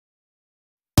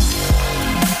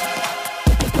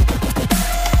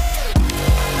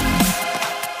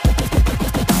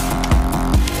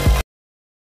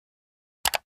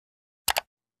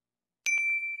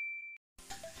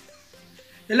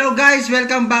Hello guys!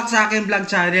 Welcome back sa aking vlog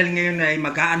channel. Ngayon ay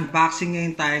mag-unboxing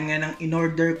ngayon tayo ng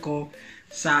in-order ko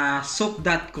sa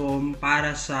soap.com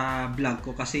para sa vlog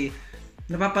ko. Kasi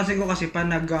napapansin ko kasi pa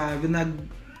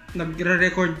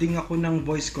nagre-recording ako ng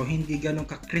voice ko, hindi ganun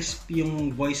ka-crisp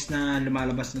yung voice na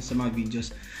lumalabas na sa mga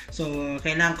videos. So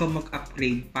kailangan ko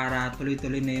mag-upgrade para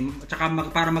tuloy-tuloy na yun. At saka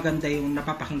para maganda yung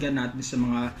napapakinggan natin sa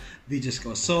mga videos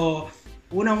ko. So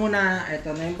unang-una,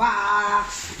 ito na yung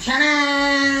box!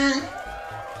 Shanan!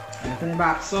 Ito yung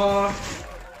box. So,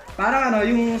 parang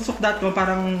yung soap.com,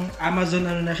 parang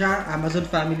Amazon na siya, Amazon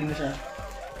family na siya.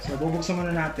 So, bubuksan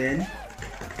muna natin.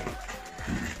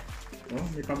 Ito,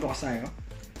 may pabukas tayo.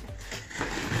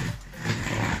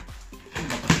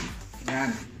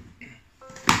 Yan.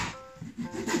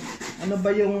 Ano ba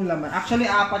yung laman? Actually,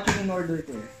 4 yung in-order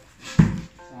ko eh.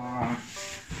 So,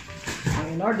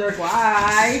 ang in-order ko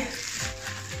ay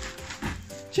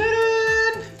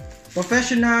charan!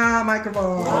 Professional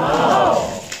microphone.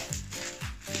 Wow!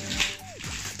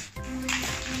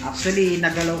 Actually,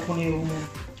 nagalaw ko na yung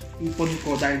ipon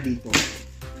ko dahil dito.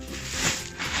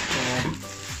 So,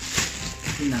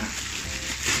 yun na.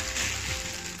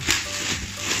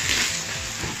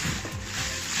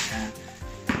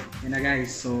 Yan na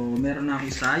guys. So, meron na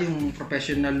ako isa, yung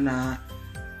professional na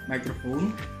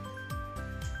microphone.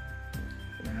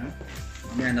 Yan.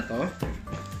 Mamaya na to.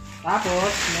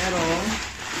 Tapos, merong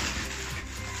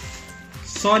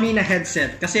Sony na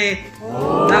headset kasi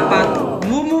dapat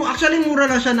actually mura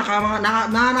lang siya,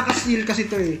 naka-seal kasi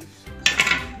to eh.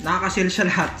 Naka-seal siya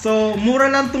lahat. So mura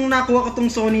lang tong nakuha ko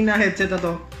tong Sony na headset na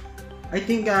to. I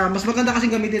think mas maganda kasi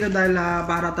gamitin ito dahil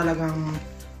para talagang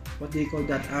what do you call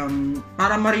that?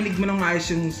 Para marinig mo ng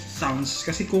maayos yung sounds,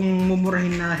 kasi kung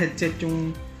mumurahin na headset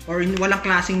yung or walang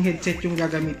klaseng headset yung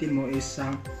gagamitin mo is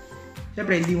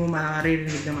syempre hindi mo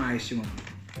maririnig na maayos yung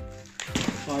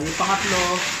so, yung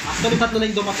pangatlo, actually 3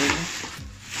 na yung dumating.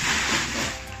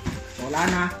 So, wala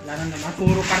na naman.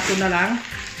 Puro karton na lang.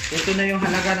 Ito na yung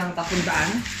halaga ng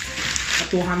 300 sa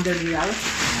 200 real.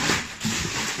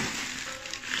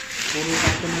 Puro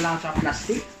karton na lang sa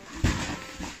plastic.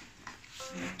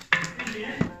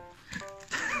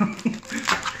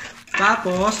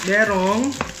 Tapos,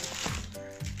 merong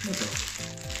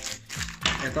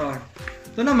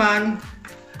ito naman,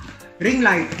 ring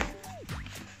light.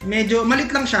 Medyo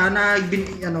malit lang siya na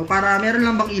para meron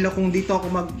lang bang ilaw kung dito ako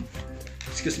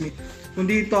kung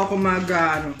dito ako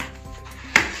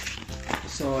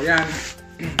so yan.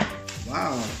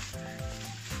 Wow,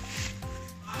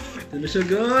 ito na siya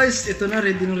guys, ito na,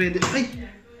 ready. Ay,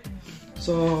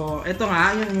 so ito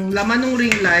nga yung laman ng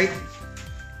ring light.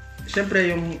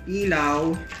 Syempre yung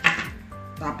ilaw,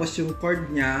 tapos yung cord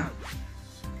nya,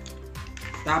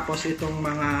 tapos itong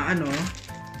mga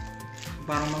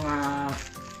parang mga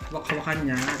hawakan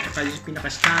niya, at saka yung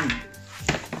pinaka-stand.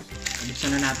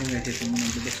 Buksan na natin guys, ito muna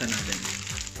buksan natin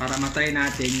para matry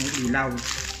natin yung ilaw.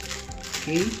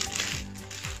 Okay,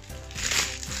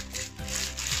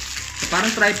 so,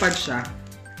 parang tripod siya,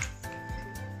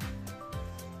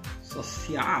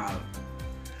 social.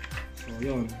 So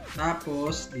yun,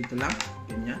 tapos dito lang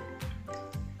ganyan.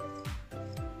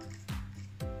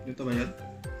 Dito ba yun?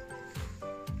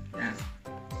 Yan.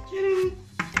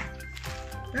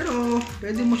 Pero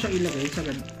pwede mo siyang ilagay sa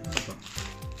ganito.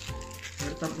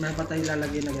 May pa tayo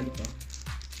lalagay na ganito.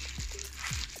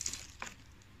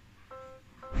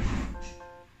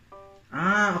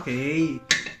 Okay.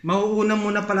 Mauuna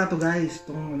muna pala to guys.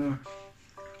 Itong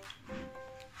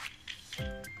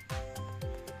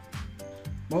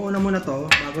mauuna muna to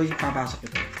bago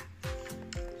ipapasok ito.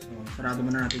 So, sarado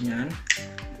muna natin yan.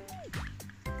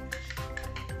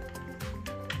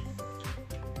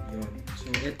 So,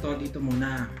 ito dito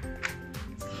muna.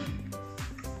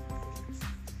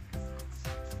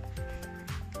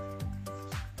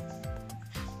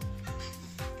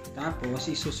 Tapos,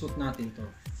 isusot natin to.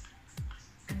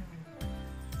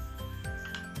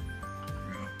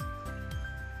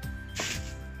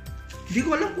 Hindi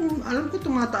ko alam ko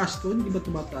tumataas to. Hindi ba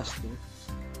tumataas to?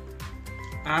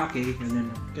 Okay.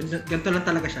 Ganito lang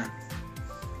talaga siya.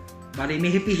 Bali, may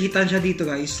hipihitan siya dito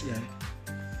guys. Yan.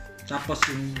 Tapos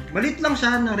yung malit lang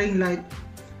siya na ring light.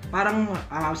 Parang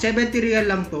 70 real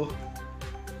lang to.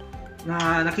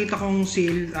 Na nakita kong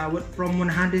sale from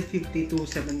 150 to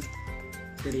 70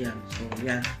 real. So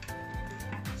yan.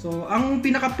 So ang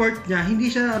pinaka port niya,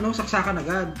 hindi siya saksakan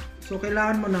agad. So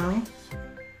kailangan mo ng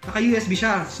naka-USB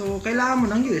siya. So kailangan mo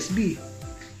ng USB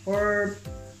or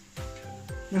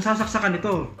ng sasaksakan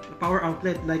ito, power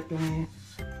outlet like yung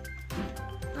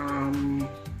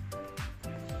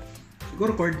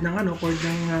siguro cord ng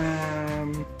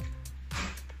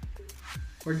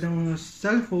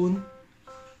cellphone,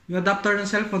 Yung adapter ng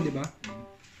cellphone, di ba?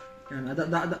 Yan,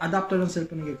 adapter ng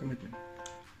cellphone ang gagamit mo.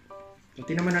 So,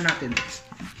 tinaman na natin.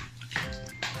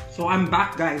 So, I'm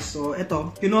back guys. So,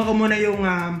 ito, kinuha ko muna yung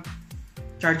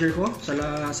charger ko sa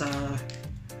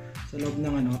loob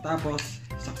ng ano. Tapos,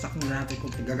 saksak na natin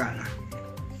kung tigagana.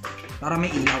 Para may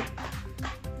ilaw.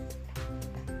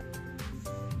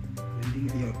 Hindi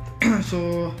yun.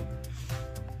 So,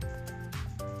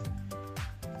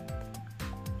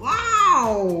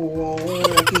 wow!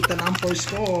 Kita na ang force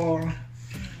ko.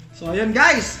 So, ayun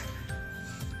guys.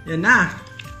 Yan na.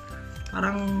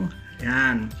 Parang,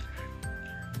 yan.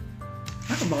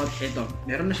 Ano ba ito?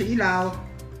 Meron na siya ilaw.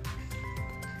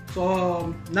 So,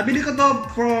 nabili ko to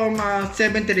from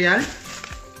 70 real.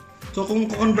 So,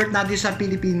 kung convert natin sa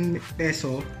Philippine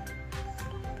peso.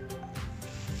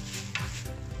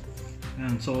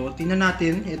 Yan. So, tingnan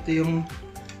natin. Ito yung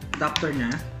adapter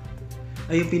niya.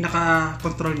 Ay, yung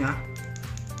pinaka-control niya.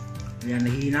 Ayan,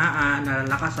 nahihinaan,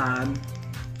 nalalakasan.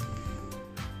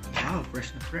 Wow,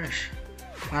 fresh na fresh.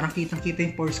 Parang kitang-kita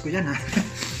yung pores ko dyan, ha.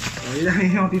 So, yun lang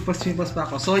yung pipos pa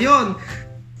ako. So, yun.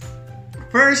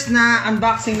 First na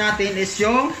unboxing natin is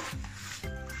yung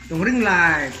ring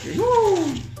light.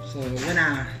 Woo! So, yan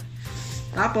na.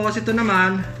 Tapos, ito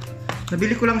naman,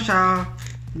 nabili ko lang siya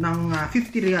ng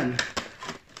 50 real.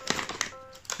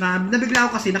 Nabigla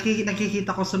ako kasi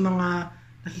nakikita ko sa mga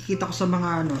sa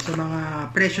mga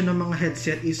presyo ng mga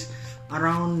headset is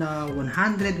around 100,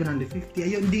 150.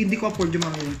 Ayun, hindi ko afford yung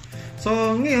mga yun. So,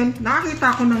 ngayon,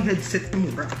 nakakita ako ng headset na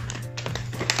mura.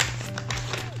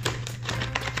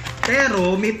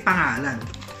 Pero, may pangalan.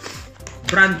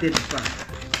 Branded pa.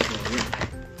 So, yan.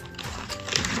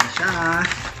 Yan siya.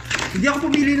 Hindi ako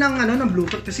pumili ng, ng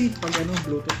Bluetooth kasi pag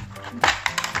Bluetooth.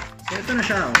 So, ito na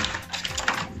siya, oh.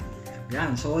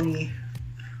 Yan, Sony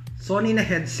na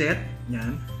headset.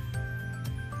 Yan.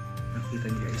 Nakita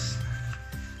niyo guys.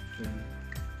 So,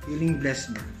 feeling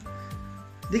blessed na.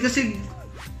 Di kasi,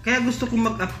 kaya gusto kong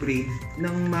mag-upgrade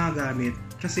ng mga gamit.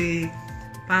 Kasi,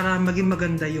 para maging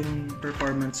maganda yung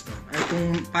performance ko. Ay,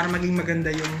 para maging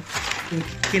maganda yung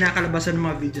kinakalabasan ng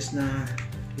mga videos na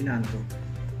inaan ko.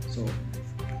 So,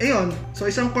 ayun.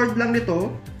 So, isang cord lang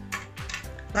nito.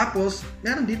 Tapos,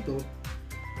 meron dito.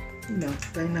 Yun lang,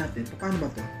 try natin. Paano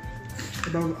ba to?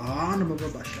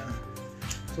 Nabababa siya.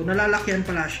 So, nalalakyan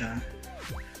pala siya.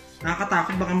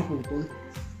 Nakakatakot, baka maputol.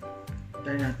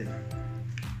 Try natin.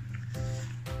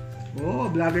 Oh,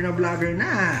 vlogger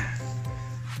na.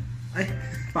 Ay,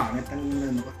 pangit ang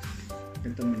ko.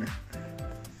 Ganito muna.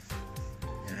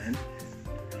 Yan.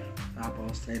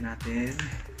 Tapos, try natin.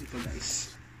 Ito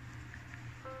guys.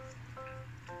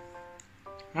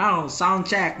 Now, sound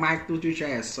check. Mic 2 to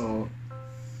chest. So,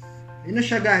 yun na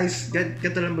siya guys.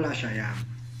 Ganito lang pala siya. Yan.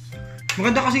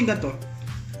 Maganda kasi ganito.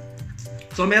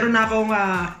 So, meron na akong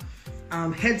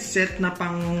headset na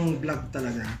pang vlog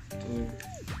talaga. So,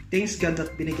 thanks God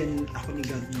that binigyan ako ni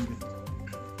God ng ganito.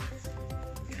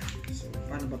 Yan. So,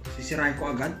 paano ba ito? Sisirahin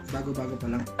ko agad? Bago-bago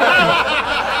pa lang.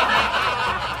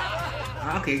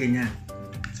 Okay, ganyan.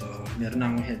 So, meron na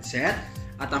akong headset.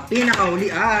 At ang pinakauli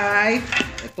ay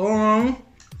itong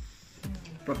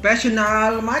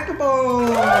professional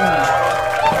microphone.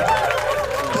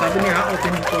 So, sabi niya,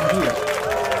 open from here.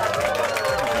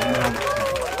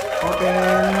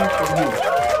 Open from here.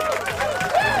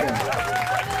 Ayan.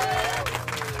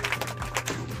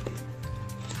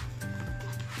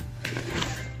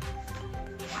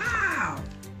 Wow!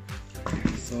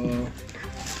 So,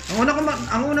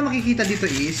 ang una makikita dito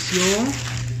is yung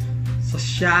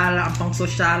ang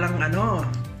pang-sosyalang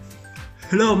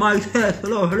hello, Mike.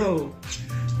 Hello.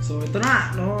 So, ito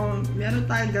na. Meron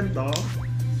tayong ganito.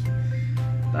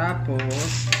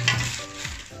 Tapos,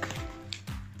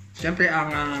 siyempre, ang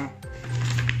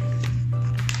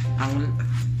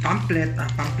pamphlet ba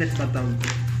tawag ko?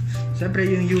 Siyempre,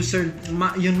 yung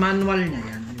yung manual niya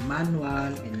yan. Yung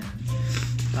manual, ganyan.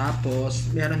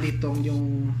 Tapos, meron ditong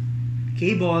yung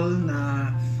cable na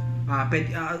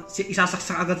pwede,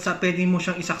 isasaksak agad pwede mo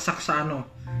siyang isaksak sa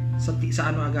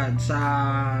agad,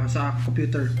 sa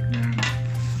computer. Yan.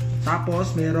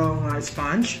 Tapos, merong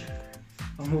sponge,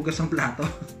 panghugas ng plato.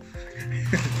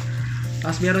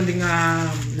 Tapos, meron ding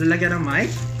lalagyan ng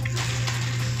mic.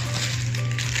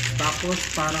 Tapos,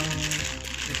 parang,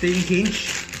 ito yung hinge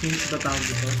ba tawag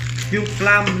dito? Yung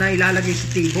clamp na ilalagay sa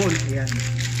table. Ayan.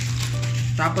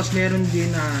 Tapos, meron din,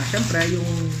 syempre, yung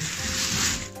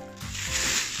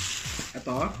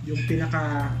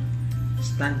pinaka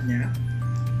stand niya.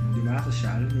 Diba?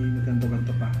 Social. May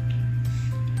maganda-ganda pa.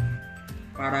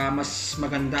 Para mas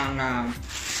maganda ang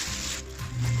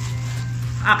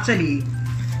actually,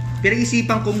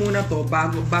 pinag-isipan ko muna to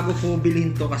bago ko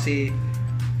bilhin to kasi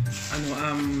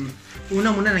una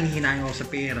muna nanghihinayang ako sa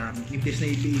pera, imbes na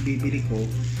ibibili ko.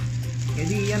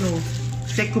 Hindi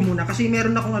check ko muna kasi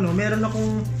meron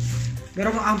akong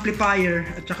amplifier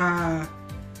at saka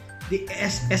di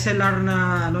SLR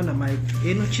na na mic.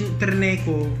 Nung chintrene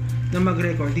ko na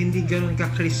mag-record, hindi ganoon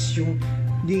ka-crisp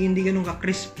hindi ganoon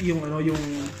ka-crisp yung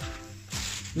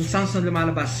sounds na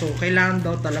lumalabas. So kailangan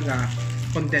daw talaga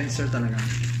condenser talaga.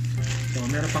 So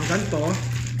meron pang ganito.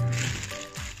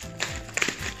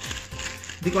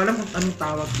 Hindi ko alam kung anong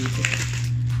tawag dito.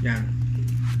 Yan.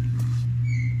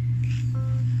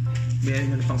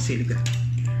 Meron pang silica.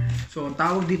 So ang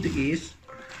tawag dito is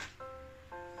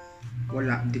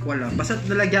hindi ko alam. Basta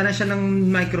nalagyan na siya ng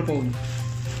microphone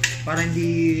para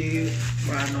hindi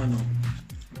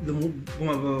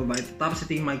bumababa. Tapos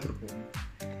ito yung microphone.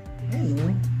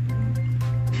 Ayun.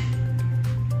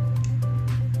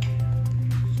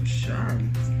 Social.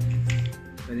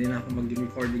 Pwede na ako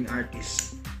mag-recording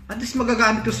artist. At least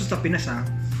magagamit ko sa Pinas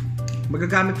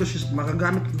Magagamit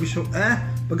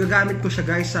ko siya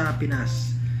guys sa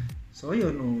Pinas. So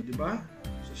yun di ba?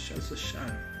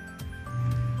 Social.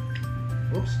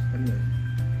 Oops, ano yun?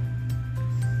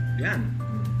 Yan.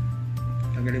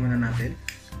 Tanggalin muna natin.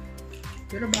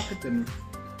 Pero bakit ano?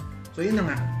 So yun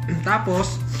na nga.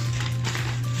 Tapos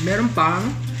meron pang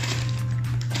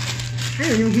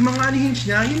yung himangani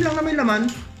hinge niya, yun lang na may laman.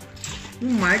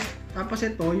 Yung mic, tapos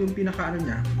ito yung pinaka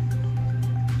niya.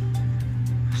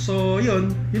 So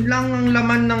yun lang ang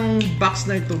laman ng box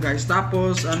na ito guys.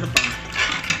 Tapos ano pa?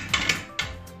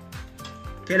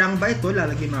 Kailangan ba ito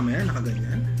lalagyan mamaya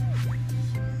nakaganyan?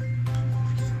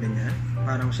 Ganyan.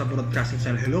 Parang sa broadcasting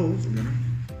style. Hello. Ganun.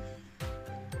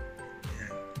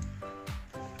 Yan.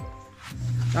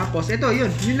 Tapos ito yun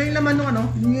lang yung laman ng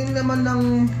yun yung laman ng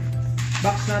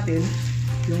box natin.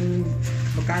 Yung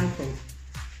magkano to?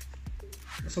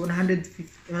 So 130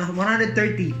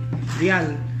 real.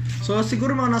 So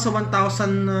siguro mga nasa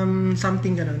 1,000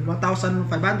 something ganun. 1,500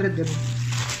 ganun.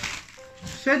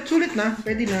 So sulit na,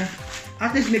 pwede na.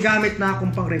 At least may gamit na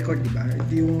akong pang-record, di ba?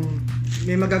 Yung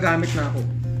may magagamit na ako.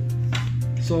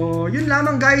 So yun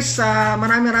lamang guys.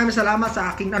 Maraming salamat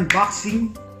sa aking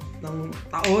unboxing ng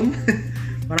taon.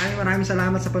 maraming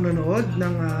salamat sa panonood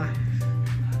ng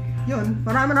yun.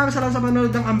 Maraming salamat sa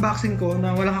panonood ng unboxing ko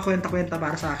na walang kakwenta-kwenta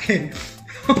para sa akin.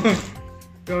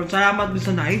 Yun, salamat dun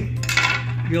sa night.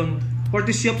 Yun,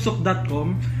 courtesy of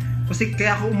souk.com. Kasi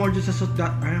kaya ako umorder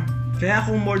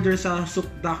sa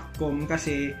souk.com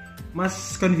kasi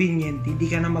mas convenient. Hindi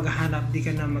ka na maghahanap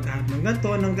ng ganito,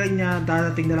 ng ganyan,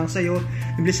 dadating na lang sa'yo.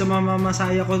 Imbis sa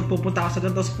mamamasaya ko, pupunta ako sa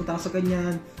ganito, pupunta ako sa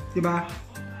ganyan, diba?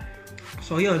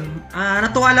 So yun,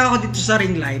 natuwa lang ako dito sa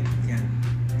ring light. Yan.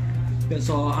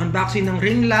 So unboxing ng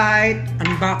ring light,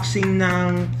 unboxing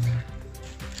ng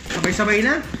sabay-sabay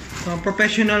na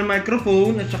professional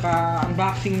microphone, at saka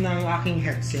unboxing ng aking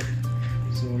headset.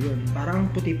 So yun, parang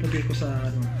puti-puti ko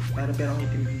sa pero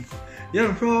itim ko.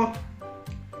 Yun, so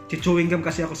chewing gum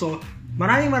kasi ako. So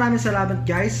maraming salamat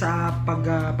guys sa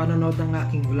panonood ng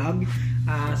aking vlog.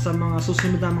 Sa mga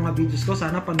susunod na mga videos ko,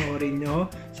 sana panoorin nyo.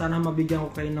 Sana mabigyan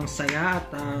ko kayo ng saya at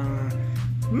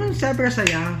siyempre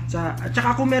saya. At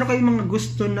saka kung meron kayong mga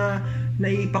gusto na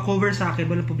ipa-cover sa akin,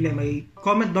 walang problema,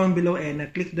 comment down below and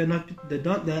click the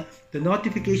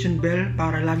notification bell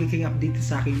para lagi kayong updated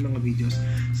sa aking mga videos.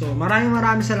 So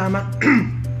maraming salamat.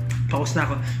 Pause na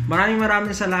ako.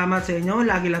 Maraming salamat sa inyo.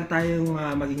 Lagi lang tayong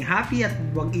maging happy at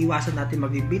huwag iwasan natin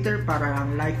maging bitter para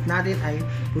ang life natin ay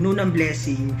puno ng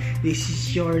blessing. This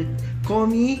is your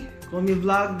Komi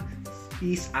Vlog.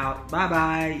 Peace out.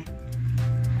 Bye-bye.